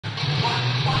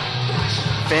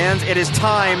Fans, it is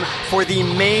time for the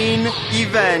main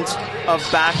event of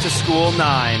Back to School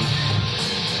 9.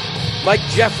 Mike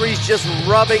Jeffries just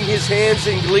rubbing his hands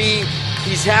in glee.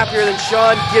 He's happier than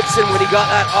Sean Gibson when he got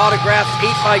that autographed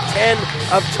 8x10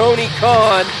 of Tony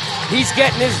Khan. He's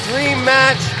getting his dream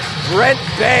match, Brent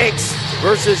Banks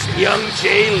versus Myung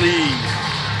Jae Lee.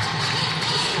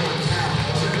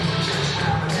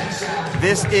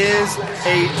 This is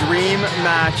a dream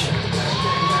match.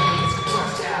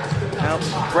 Now,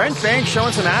 Brent Banks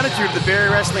showing some attitude to the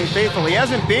Barrie Wrestling faithful. He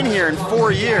hasn't been here in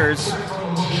 4 years.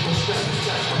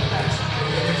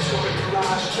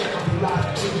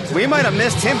 We might have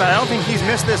missed him, but I don't think he's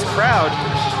missed this crowd.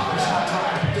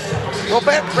 Well,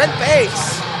 Brent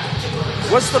Banks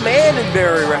was the man in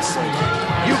Barrie Wrestling.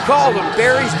 You called him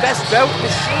Barrie's best bout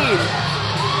machine.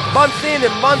 Month in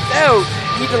and month out,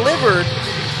 he delivered.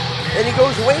 And he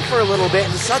goes away for a little bit,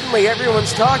 and suddenly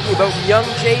everyone's talking about Myung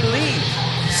Jae Lee.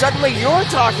 Suddenly you're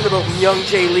talking about Myung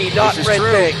Jae Lee, not Brent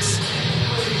Banks.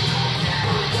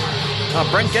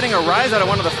 Brent getting a rise out of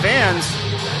one of the fans.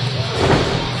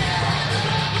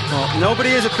 Well, nobody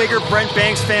is a bigger Brent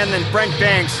Banks fan than Brent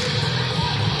Banks.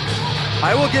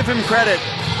 I will give him credit.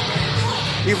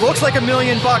 He looks like $1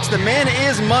 million. The man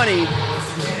is money.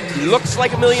 He looks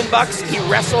like $1 million. He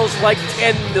wrestles like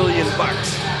 $10 million.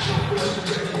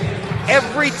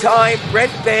 Every time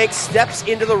Brent Banks steps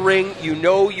into the ring, you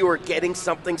know you are getting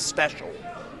something special.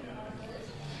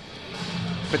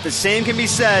 But the same can be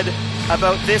said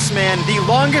about this man, the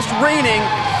longest reigning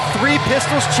Three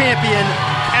Pistols champion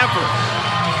ever.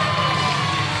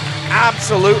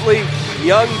 Absolutely.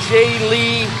 Myung Jae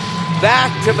Lee,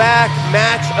 back-to-back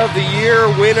match of the year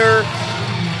winner.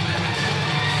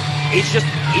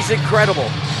 He's incredible.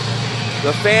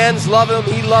 The fans love him.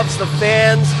 He loves the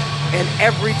fans. And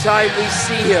every time we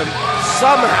see him,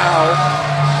 somehow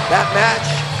that match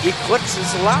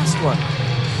eclipses the last one.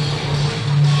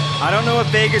 I don't know if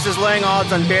Vegas is laying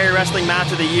odds on Barrie Wrestling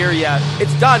Match of the Year yet.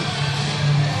 It's done.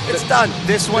 It's done.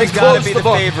 This one's got to be the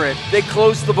favorite. They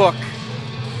closed the book.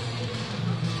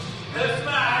 This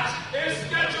match is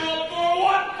scheduled for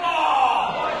one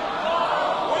fall.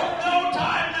 With no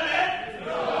time limit.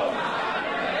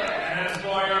 And it's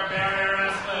for your Barrie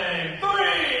Wrestling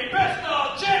Three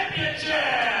Pistol Championship.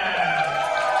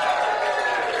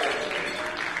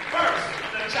 First,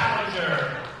 the challenger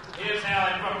is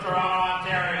hailing from Toronto,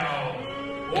 Ontario,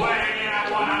 weighing in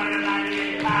at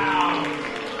 198 pounds.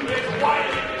 It's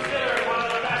widely considered one of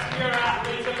the best pure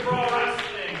athletes in pro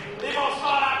wrestling, the most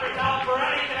sought-after talent for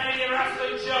any Canadian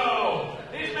wrestling show.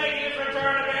 He's making his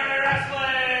return to Barrie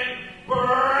Wrestling,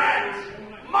 Brent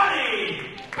Money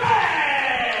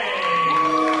Banks!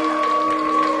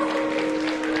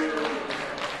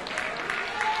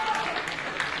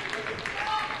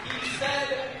 He said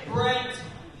Brent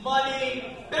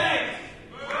Money Banks!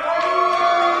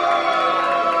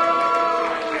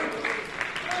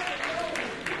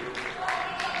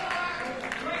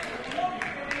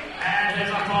 And his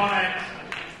opponent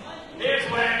is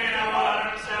weighing in at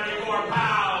 174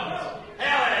 pounds.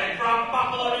 Hailing from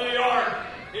Buffalo, New York.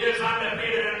 He is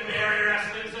undefeated in Barrie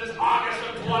Wrestling since August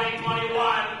of 2021.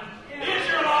 He is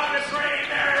your longest reigning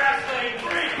Barrie Wrestling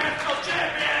Three Pistol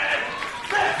Champion.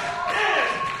 This is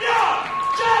Myung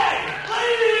Jae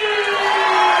Lee!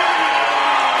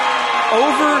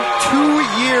 Over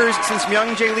 2 years since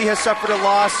Myung Jae Lee has suffered a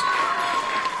loss.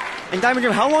 And Diamond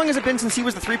Jim, how long has it been since he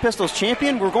was the Three Pistols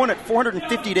champion? We're going at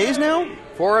 450 days now?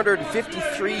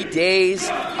 453 days,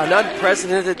 an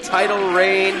unprecedented title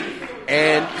reign,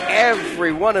 and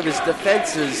every one of his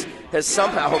defenses has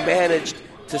somehow managed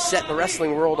to set the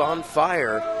wrestling world on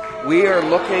fire. We are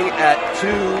looking at two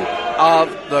of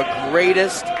the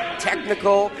greatest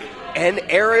technical and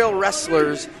aerial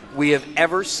wrestlers we have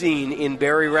ever seen in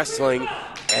Barrie Wrestling,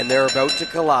 and they're about to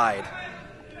collide.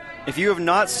 If you have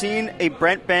not seen a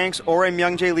Brent Banks or a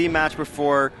Myung Jae Lee match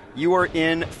before, you are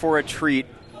in for a treat.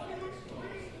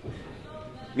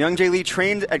 Myung Jae Lee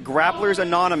trained at Grapplers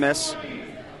Anonymous,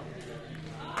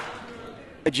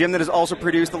 a gym that has also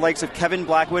produced the likes of Kevin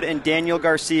Blackwood and Daniel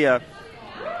Garcia.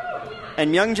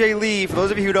 And Myung Jae Lee, for those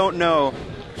of you who don't know,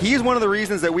 he is one of the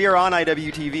reasons that we are on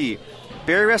IWTV.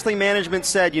 Barrie Wrestling Management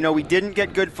said, we didn't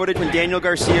get good footage when Daniel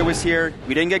Garcia was here.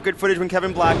 We didn't get good footage when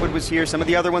Kevin Blackwood was here. Some of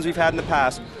the other ones we've had in the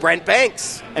past. Brent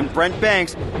Banks. And Brent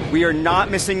Banks, we are not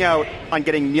missing out on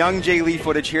getting Myung Jae Lee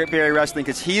footage here at Barrie Wrestling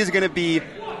because he's going to be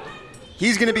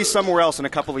somewhere else in a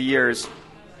couple of years.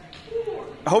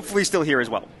 Hopefully still here as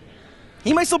well.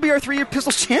 He might still be our Three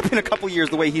Pistols champion in a couple of years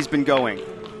the way he's been going.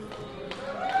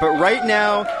 But right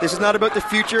now, this is not about the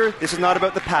future. This is not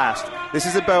about the past. This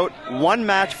is about one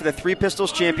match for the Three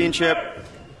Pistols Championship.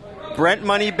 Brent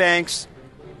Money Banks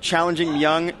challenging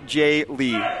Myung Jae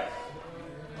Lee.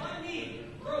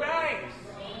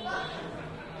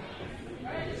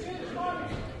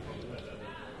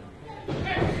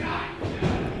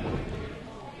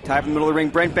 Tied in the middle of the ring,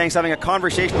 Brent Banks having a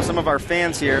conversation with some of our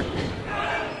fans here.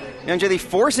 Myung Jae Lee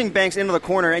forcing Banks into the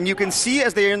corner, and you can see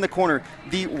as they are in the corner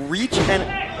the reach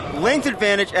and length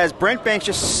advantage as Brent Banks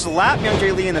just slapped Myung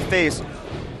Jae Lee in the face.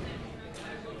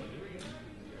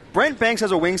 Brent Banks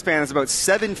has a wingspan that's about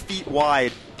 7 feet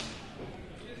wide.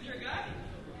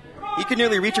 He could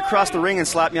nearly reach across the ring and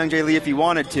slap Myung Jae Lee if he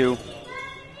wanted to.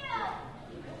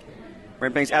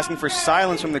 Brent Banks asking for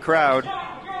silence from the crowd.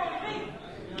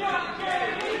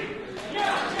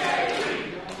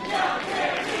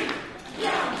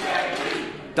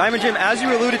 Diamond Jim, as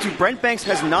you alluded to, Brent Banks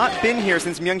has not been here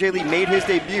since Myung Jae Lee made his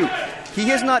debut. He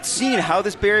has not seen how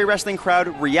this Barrie Wrestling crowd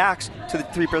reacts to the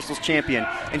Three Pistols champion.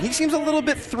 And he seems a little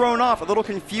bit thrown off, a little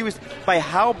confused by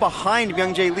how behind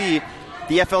Myung Jae Lee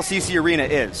the FLCC arena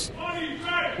is.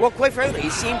 Well, quite frankly, he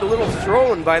seemed a little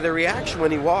thrown by the reaction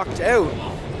when he walked out.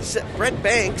 Brent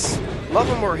Banks, love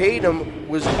him or hate him,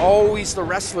 was always the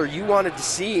wrestler you wanted to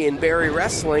see in Barrie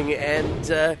Wrestling, and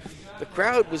the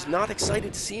crowd was not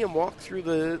excited to see him walk through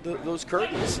those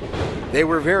curtains. They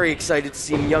were very excited to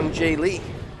see Myung Jae Lee.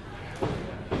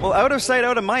 Well, out of sight,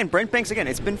 out of mind. Brent Banks, again,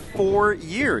 it's been 4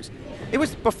 years. It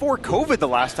was before COVID the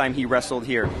last time he wrestled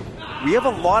here. We have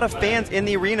a lot of fans in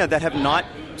the arena that have not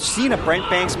seen a Brent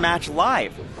Banks match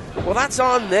live. Well, that's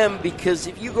on them, because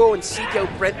if you go and seek out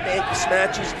Brent Banks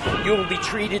matches, you will be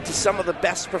treated to some of the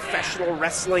best professional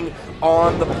wrestling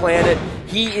on the planet.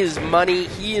 He is money,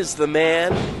 he is the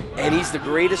man, and he's the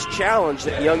greatest challenge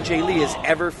that Myung Jae Lee has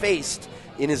ever faced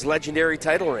in his legendary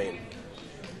title reign.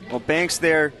 Well, Banks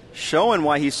there showing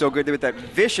why he's so good with that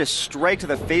vicious strike to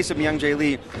the face of Myung Jae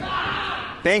Lee.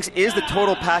 Banks is the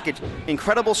total package.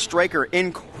 Incredible striker,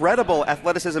 incredible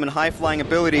athleticism and high-flying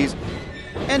abilities,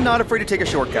 and not afraid to take a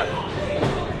shortcut.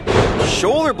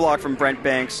 Shoulder block from Brent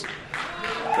Banks.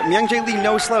 But Myung Jae Lee,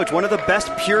 no slouch. One of the best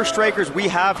pure strikers we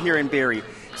have here in Barrie.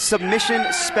 Submission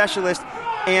specialist,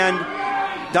 and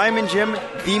Diamond Jim,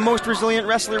 the most resilient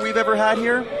wrestler we've ever had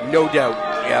here? No doubt.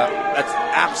 Yeah, that's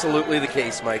absolutely the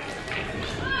case, Mike.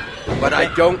 But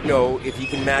I don't know if he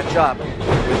can match up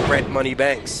with Brent Money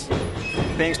Banks.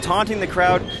 Banks taunting the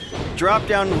crowd. Drop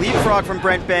down leapfrog from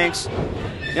Brent Banks.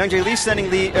 Myung Jae Lee sending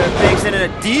Banks in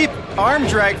a deep arm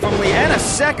drag from Lee, and a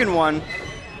second one.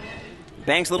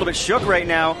 Banks a little bit shook right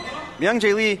now. Myung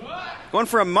Jae Lee going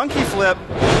for a monkey flip,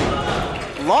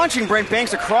 launching Brent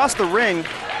Banks across the ring.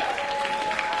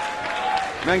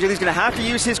 Myung Jae Lee's going to have to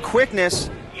use his quickness.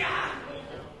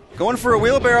 Going for a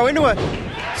wheelbarrow into a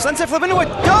sunset flip, into a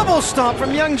double stomp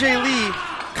from Myung Jae Lee,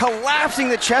 collapsing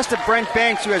the chest of Brent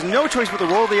Banks, who has no choice but to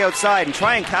roll to the outside and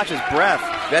try and catch his breath.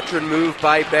 Veteran move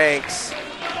by Banks.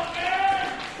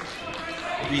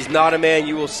 He's not a man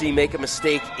you will see make a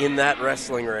mistake in that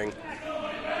wrestling ring.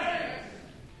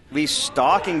 Lee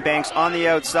stalking Banks on the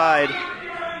outside.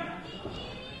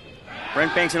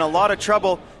 Brent Banks in a lot of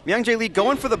trouble. Myung Jae Lee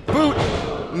going for the boot.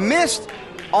 Missed,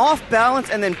 off balance,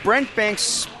 and then Brent Banks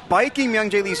spiking Myung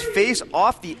Jae Lee's face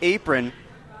off the apron.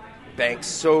 Banks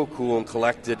so cool and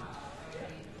collected.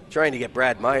 Trying to get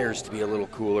Brad Myers to be a little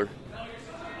cooler.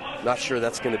 Not sure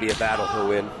that's going to be a battle he'll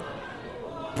win.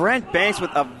 Brent Banks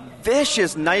with a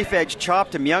vicious knife edge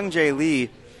chop to Myung Jae Lee.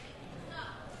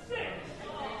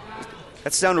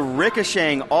 That sound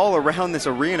ricocheting all around this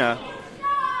arena.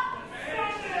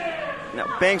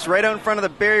 Now Banks right out in front of the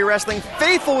Barrie Wrestling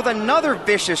faithful with another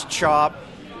vicious chop.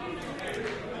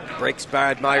 Breaks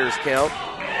Brad Myers' count.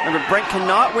 Remember, Brent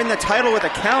cannot win the title with a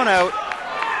count out.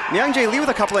 Myung Jae Lee with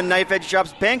a couple of knife edge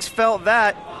chops. Banks felt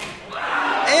that.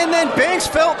 And then Banks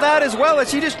felt that as well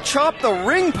as he just chopped the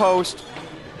ring post.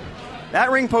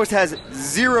 That ring post has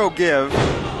zero give.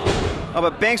 Oh,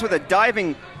 but Banks with a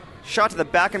diving shot to the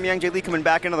back of Myung Jae Lee coming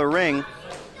back into the ring.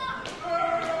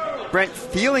 Brent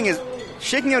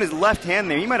shaking out his left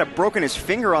hand there. He might have broken his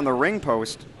finger on the ring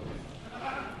post.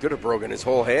 Could have broken his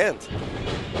whole hand.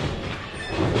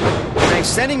 Banks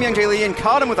sending Myung Jae Lee in,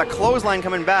 caught him with a clothesline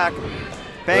coming back.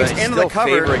 Banks into the cover.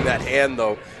 Still favoring that hand,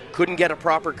 though. Couldn't get a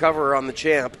proper cover on the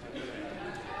champ.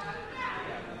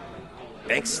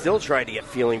 Banks still trying to get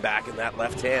feeling back in that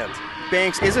left hand.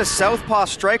 Banks is a southpaw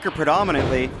striker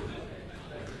predominantly.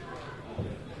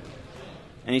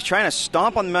 And he's trying to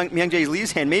stomp on Myung Jae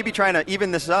Lee's hand, maybe trying to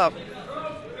even this up.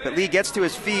 But Lee gets to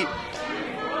his feet.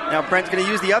 Now Brent's going to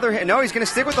use the other hand. No, he's going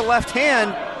to stick with the left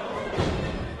hand.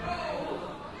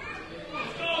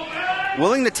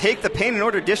 Willing to take the pain in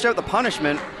order to dish out the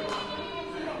punishment.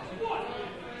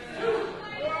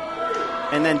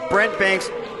 And then Brent Banks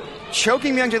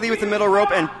choking Myung Jae Lee with the middle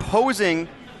rope and posing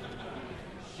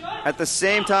At the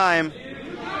same time,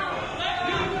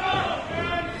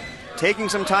 taking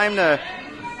some time to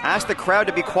ask the crowd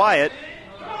to be quiet.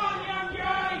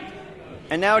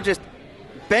 And now just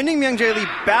bending Myung Jae Lee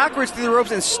backwards through the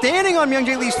ropes and standing on Myung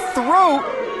Jae Lee's throat,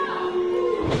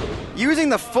 using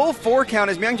the full 4 count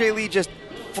as Myung Jae Lee just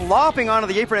flopping onto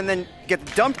the apron and then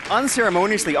gets dumped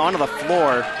unceremoniously onto the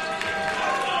floor.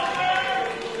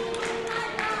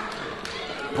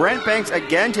 Brent Banks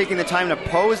again taking the time to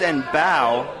pose and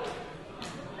bow.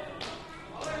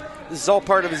 This is all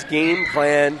part of his game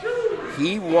plan.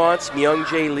 He wants Myung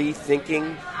Jae Lee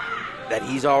thinking that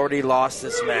he's already lost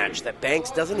this match, that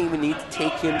Banks doesn't even need to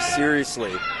take him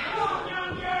seriously.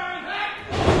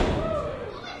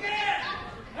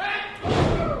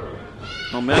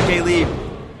 Well, Myung Jae Lee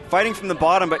fighting from the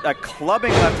bottom, but a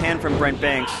clubbing left hand from Brent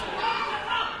Banks.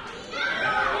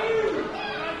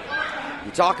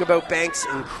 You talk about Banks'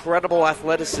 incredible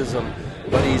athleticism,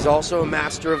 but he's also a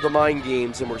master of the mind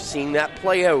games, and we're seeing that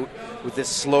play out with this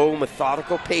slow,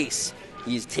 methodical pace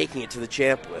he's taking it to the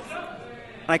champ with.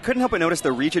 I couldn't help but notice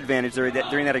the reach advantage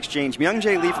during that exchange. Myung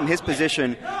Jae Lee from his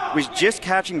position was just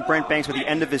catching Brent Banks with the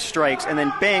end of his strikes, and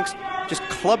then Banks just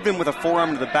clubbed him with a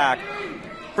forearm to the back.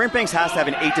 Brent Banks has to have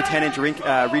an 8 to 10 inch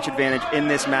reach advantage in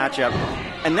this matchup,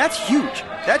 and that's huge.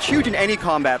 That's huge in any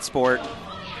combat sport,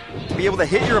 to be able to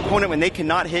hit your opponent when they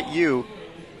cannot hit you.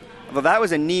 Although that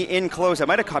was a knee in close, that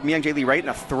might have caught Myung Jae Lee right in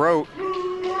the throat,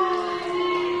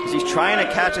 as he's trying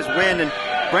to catch his wind, and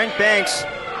Brent Banks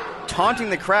taunting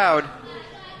the crowd,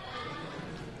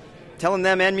 telling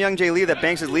them and Myung Jae Lee that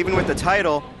Banks is leaving with the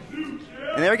title. And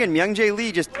there again, Myung Jae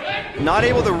Lee just not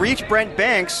able to reach Brent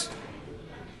Banks.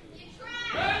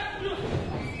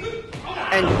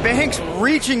 And Banks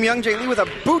reaching Myung Jae Lee with a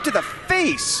boot to the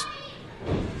face.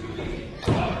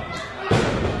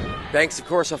 Banks, of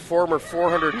course, a former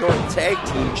 400 North Tag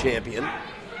Team champion.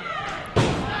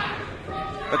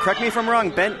 But correct me if I'm wrong,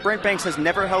 Brent Banks has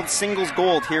never held singles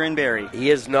gold here in Barrie.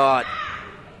 He is not.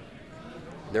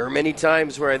 There are many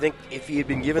times where I think if he had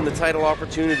been given the title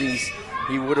opportunities,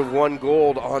 he would have won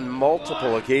gold on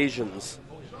multiple occasions.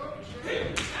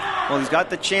 Well, he's got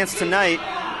the chance tonight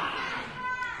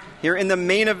here in the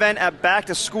main event at Back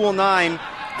to School 9.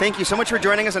 Thank you so much for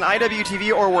joining us on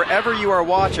IWTV or wherever you are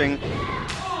watching.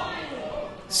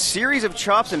 Series of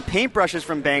chops and paintbrushes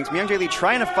from Banks. Myung Jae Lee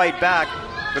trying to fight back,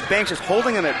 but Banks just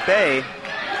holding him at bay.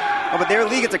 Oh, but there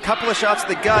Lee gets a couple of shots to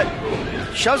the gut,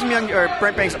 shoves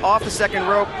Brent Banks off the second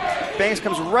rope. Banks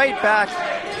comes right back,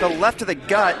 the left to the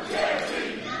gut,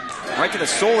 right to the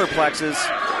solar plexus.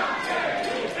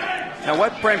 Now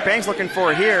what Brent Banks looking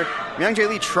for here? Myung Jae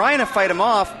Lee trying to fight him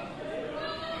off.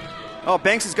 Oh,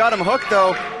 Banks has got him hooked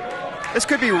though. This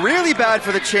could be really bad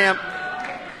for the champ.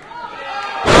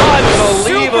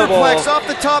 Unbelievable. Superplex off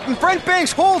the top, and Brent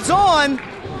Banks holds on.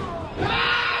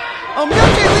 Oh,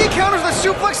 Myung Jae Lee counters the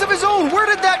suplex of his own. Where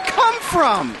did that come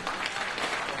from?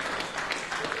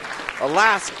 A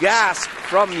last gasp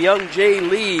from Myung Jae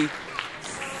Lee.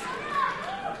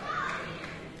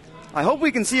 I hope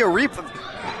we can see a replay.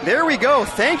 There we go.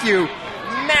 Thank you.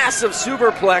 Massive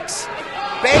superplex.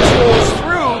 Banks rolls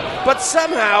through, but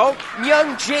somehow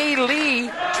Myung Jae Lee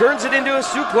turns it into a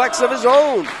suplex of his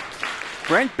own.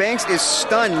 Brent Banks is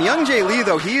stunned. Myung Jae Lee,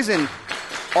 though, he's in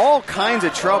all kinds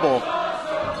of trouble.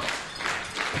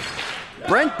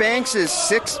 Brent Banks is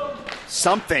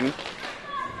 6-something.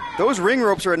 Those ring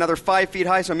ropes are another 5 feet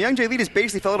high, so Myung Jae Lee just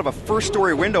basically fell out of a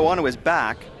first-story window onto his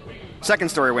back.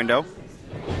 Second-story window.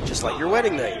 Just like your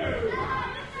wedding night.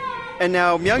 And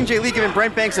now Myung Jae Lee giving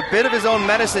Brent Banks a bit of his own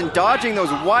medicine, dodging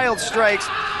those wild strikes,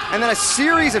 and then a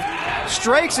series of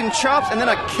strikes and chops, and then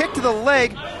a kick to the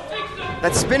leg.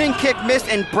 That spinning kick missed,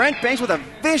 and Brent Banks with a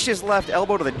vicious left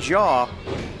elbow to the jaw.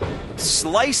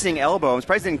 Slicing elbow. I'm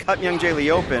surprised he didn't cut Myung Jae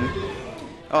Lee open.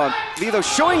 Lee, though,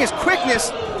 showing his quickness.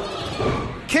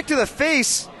 Kick to the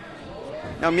face.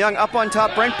 Now Myung up on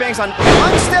top. Brent Banks on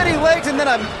unsteady legs, and then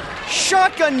a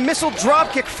shotgun missile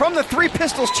dropkick from the Three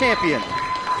Pistols champion.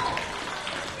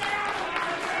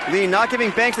 Lee not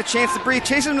giving Banks the chance to breathe.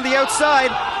 Chasing him to the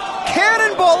outside.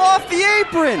 Cannonball off the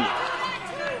apron.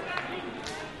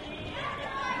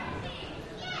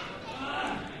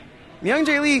 Myung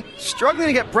Jae Lee struggling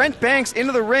to get Brent Banks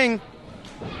into the ring.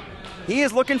 He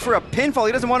is looking for a pinfall.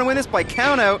 He doesn't want to win this by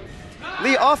countout.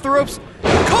 Lee off the ropes.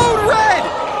 Code Red!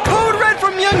 Code Red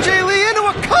from Myung Jae Lee into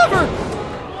a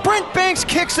cover. Brent Banks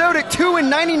kicks out at 2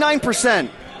 and 99%.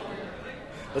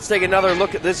 Let's take another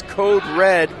look at this Code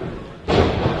Red.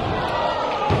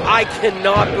 I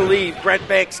cannot believe Brent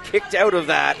Banks kicked out of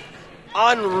that.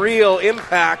 Unreal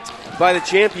impact by the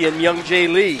champion, Myung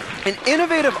Jae Lee. An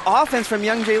innovative offense from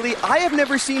Myung Jae Lee. I have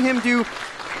never seen him do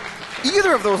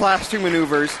either of those last two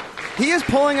maneuvers. He is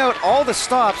pulling out all the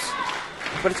stops.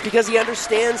 But it's because he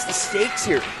understands the stakes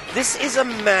here. This is a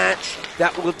match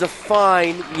that will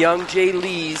define Myung Jae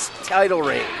Lee's title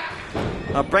reign.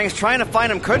 Banks trying to find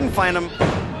him, couldn't find him.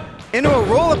 Into a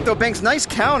roll-up, though. Banks, nice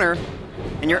counter.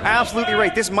 And you're absolutely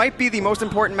right. This might be the most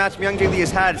important match Myung Jae Lee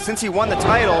has had since he won the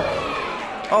title.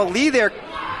 Oh, Lee there.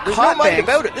 There's no mind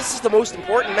about it. This is the most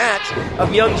important match of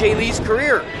Myung Jae Lee's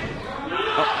career.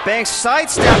 Oh, Banks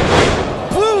sidestep.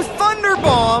 Blue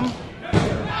Thunderbomb.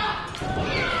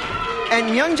 And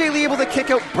Myung Jae Lee able to kick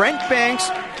out Brent Banks.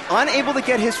 Unable to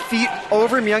get his feet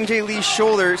over Myung Jae Lee's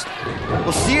shoulders.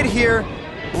 We'll see it here.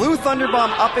 Blue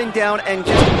Thunderbomb up and down, and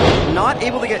just not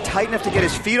able to get tight enough to get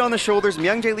his feet on the shoulders.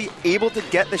 Myung Jae Lee able to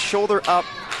get the shoulder up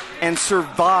and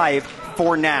survive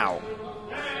for now.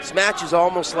 This match is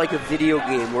almost like a video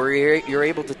game where you're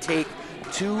able to take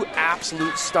two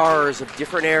absolute stars of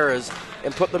different eras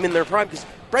and put them in their prime. Because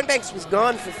Brent Banks was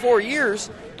gone for 4 years,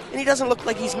 and he doesn't look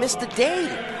like he's missed a day.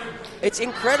 It's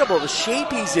incredible, the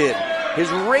shape he's in, his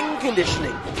ring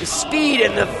conditioning, the speed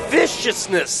and the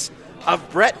viciousness of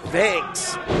Brent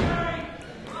Banks.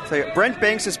 So Brent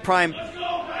Banks' prime.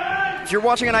 If you're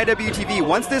watching on IWTV,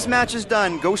 once this match is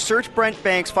done, go search Brent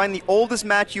Banks, find the oldest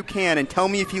match you can, and tell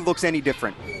me if he looks any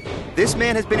different. This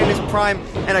man has been in his prime,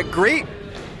 and a great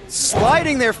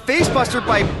sliding there, facebuster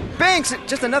by Banks,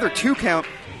 just another 2 count.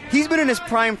 He's been in his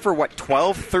prime for, what,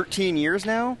 12, 13 years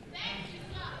now?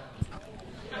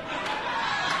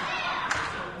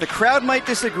 The crowd might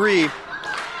disagree,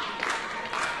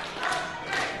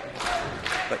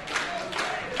 but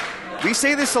we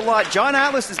say this a lot. John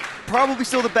Atlas is probably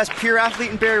still the best pure athlete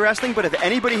in Barrie wrestling, but if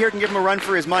anybody here can give him a run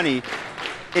for his money,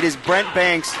 it is Brent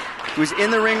Banks, who's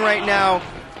in the ring right now.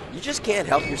 You just can't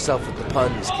help yourself with the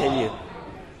puns, can you?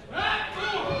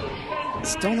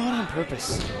 Still not on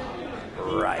purpose.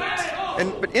 Right.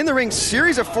 But in the ring,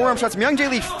 series of forearm shots. Myung Jae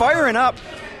Lee firing up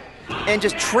and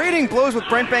just trading blows with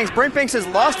Brent Banks. Brent Banks has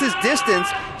lost his distance.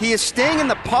 He is staying in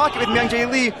the pocket with Myung Jae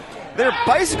Lee. Their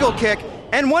bicycle kick,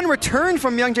 and one return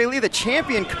from Myung Jae Lee. The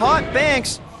champion caught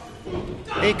Banks.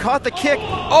 And he caught the kick.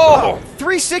 Oh!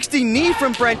 360 knee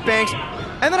from Brent Banks.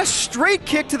 And then a straight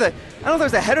kick to the, I don't know if it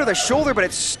was the head or the shoulder, but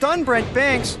it stunned Brent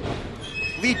Banks.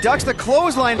 Lee ducks the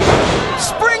clothesline.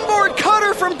 Springboard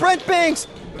cutter from Brent Banks.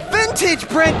 Vintage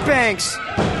Brent Banks.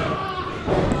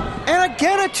 And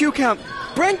again a 2 count.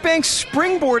 Brent Banks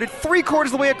springboarded 3/4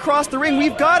 of the way across the ring.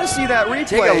 We've got to see that replay.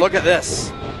 Take a look at this.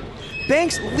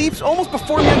 Banks leaps almost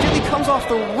before Myung Jae Lee comes off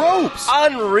the ropes.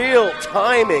 Unreal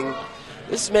timing.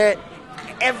 This man,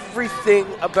 everything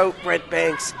about Brent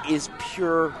Banks is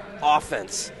pure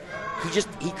offense.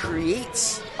 He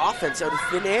creates offense out of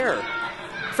thin air.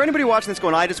 For anybody watching this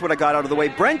going, I just would have got out of the way.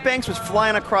 Brent Banks was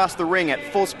flying across the ring at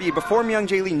full speed before Myung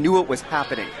Jae Lee knew it was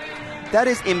happening. That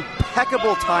is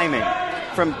impeccable timing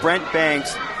from Brent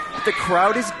Banks. The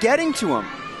crowd is getting to him.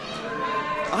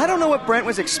 I don't know what Brent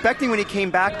was expecting when he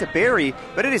came back to Barrie,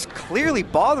 but it is clearly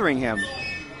bothering him.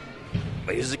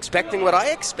 He was expecting what I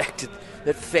expected,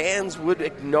 that fans would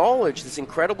acknowledge this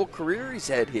incredible career he's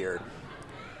had here.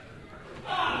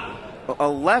 A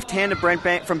left hand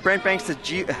from Brent Banks to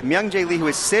Myung Jae Lee, who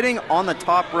is sitting on the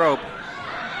top rope.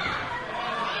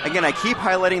 Again, I keep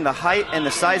highlighting the height and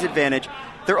the size advantage.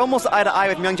 They're almost eye to eye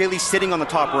with Myung Jae Lee sitting on the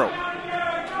top rope.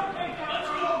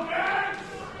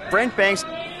 Brent Banks,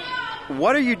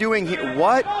 what are you doing here?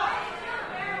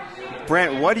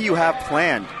 Brent, what do you have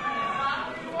planned?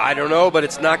 I don't know, but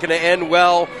it's not going to end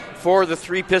well for the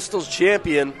Three Pistols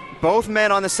champion. Both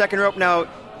men on the second rope now.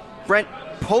 Brent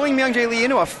pulling Myung Jae Lee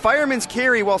into a fireman's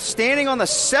carry while standing on the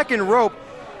second rope.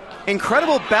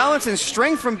 Incredible balance and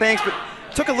strength from Banks, but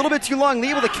took a little bit too long.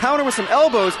 Lee able to counter with some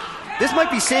elbows. This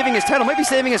might be saving his title, might be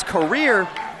saving his career.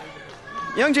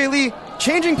 Myung Jae Lee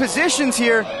changing positions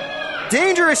here.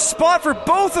 Dangerous spot for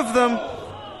both of them.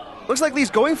 Looks like Lee's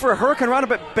going for a Hurricane Rana,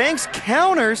 but Banks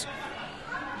counters.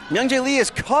 Myung Jae Lee is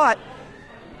caught.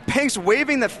 Banks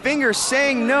waving the finger,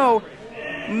 saying no.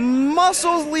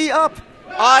 Muscles Lee up.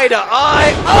 Eye to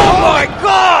eye. Oh my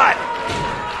God!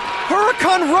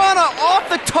 Hurricane Rana off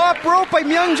the top rope by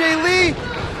Myung Jae Lee.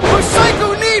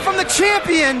 Psycho knee from the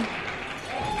champion.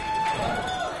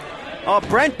 Oh,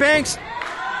 Brent Banks.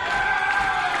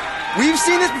 We've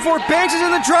seen this before. Banks is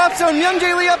in the drop zone. Myung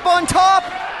Jae Lee up on top.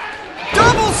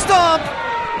 Double stomp.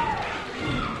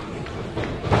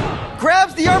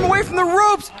 Grabs the arm away from the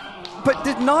ropes, but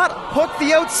did not hook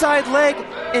the outside leg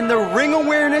in the ring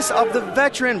awareness of the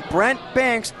veteran Brent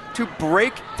Banks to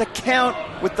break the count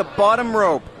with the bottom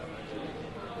rope.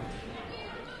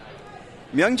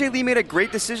 Myung Jae Lee made a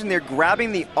great decision there,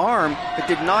 grabbing the arm, but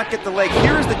did not get the leg.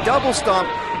 Here is the double stomp.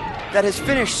 that has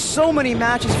finished so many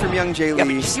matches for Myung Jae Yeah, but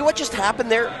Lee. you see what just happened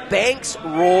there? Banks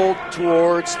rolled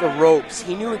towards the ropes.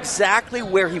 He knew exactly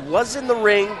where he was in the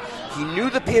ring. He knew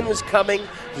the pin was coming.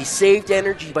 He saved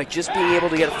energy by just being able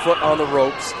to get a foot on the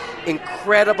ropes.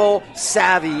 Incredible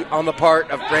savvy on the part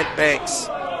of Brent Banks.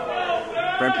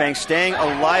 Brent Banks staying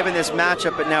alive in this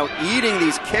matchup, but now eating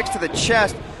these kicks to the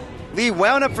chest. Lee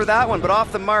wound up for that one, but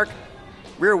off the mark.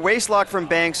 Rear waistlock from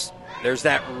Banks. There's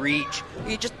that reach.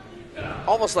 He just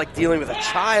almost like dealing with a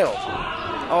child.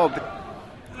 Oh,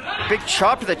 but big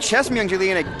chop to the chest, Myung Jae Lee,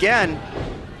 and again,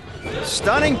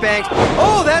 stunning Banks.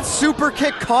 Oh, that super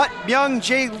kick caught Myung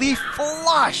Jae Lee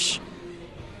flush.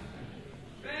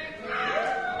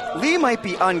 Lee might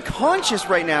be unconscious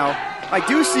right now. I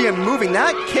do see him moving.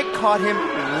 That kick caught him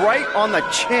right on the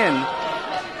chin.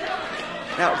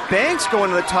 Now, Banks going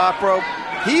to the top rope.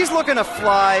 He's looking to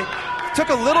fly. Took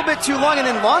a little bit too long and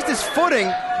then lost his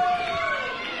footing.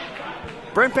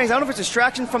 Brent Banks, I don't know if it's a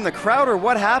distraction from the crowd or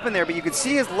what happened there, but you could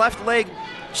see his left leg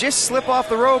just slip off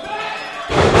the rope.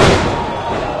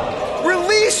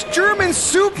 Release German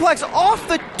suplex off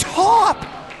the top.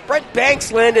 Brent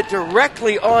Banks landed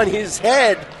directly on his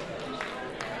head.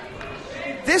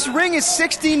 This ring is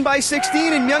 16 by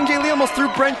 16, and Myung Jae Lee almost threw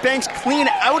Brent Banks clean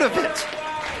out of it.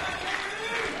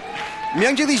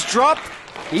 Myung Jae Lee's dropped.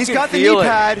 He's got the knee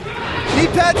pad. Knee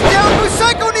pad's down.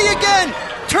 Psycho knee again.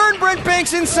 Turn Brent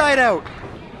Banks inside out.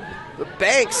 The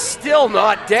Banks still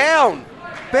not down.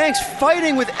 Banks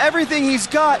fighting with everything he's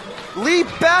got. Lee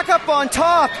back up on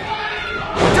top.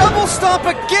 Double stomp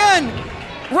again.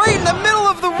 Right in the middle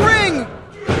of the ring.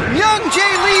 Myung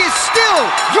Jae Lee is still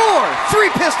your Three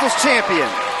Pistols champion.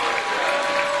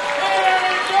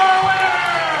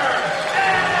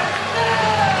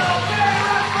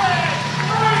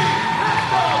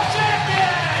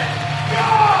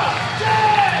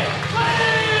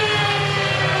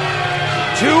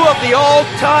 Two of the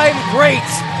all-time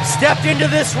greats stepped into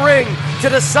this ring to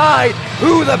decide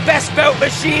who the best bout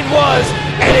machine was,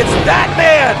 and it's that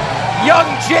man, Myung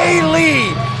Jae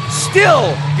Lee, still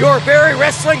your Barrie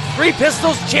Wrestling Three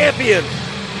Pistols champion.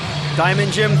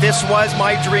 Diamond Jim, this was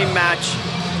my dream match,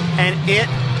 and it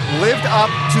lived up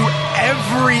to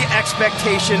every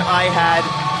expectation I had.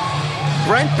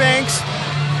 Brent Banks,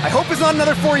 I hope it's not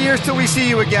another 4 years till we see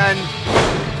you again,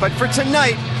 but for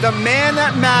tonight, the man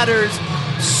that matters,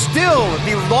 still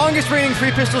the longest reigning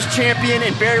Three Pistols champion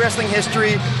in Barrie Wrestling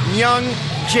history, Myung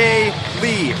Jae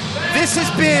Lee. This has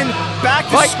been Back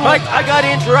to School. Mike, I gotta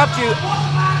interrupt you.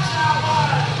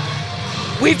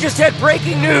 We've just had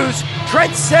breaking news.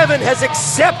 Trent Seven has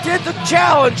accepted the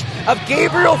challenge of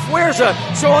Gabriel Fuerza.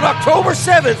 So on October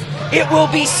 7th, it will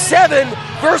be Seven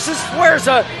versus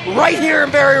Fuerza right here in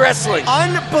Barrie Wrestling.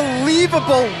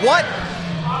 Unbelievable. What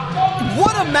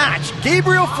a match.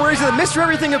 Gabriel Fuerza, the Mr.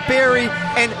 Everything of Barrie,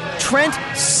 and Trent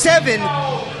Seven.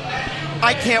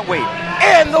 I can't wait.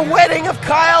 And the wedding of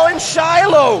Kyle and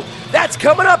Shiloh. That's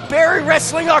coming up, Barrie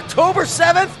Wrestling, October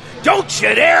 7th. Don't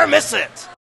you dare miss it.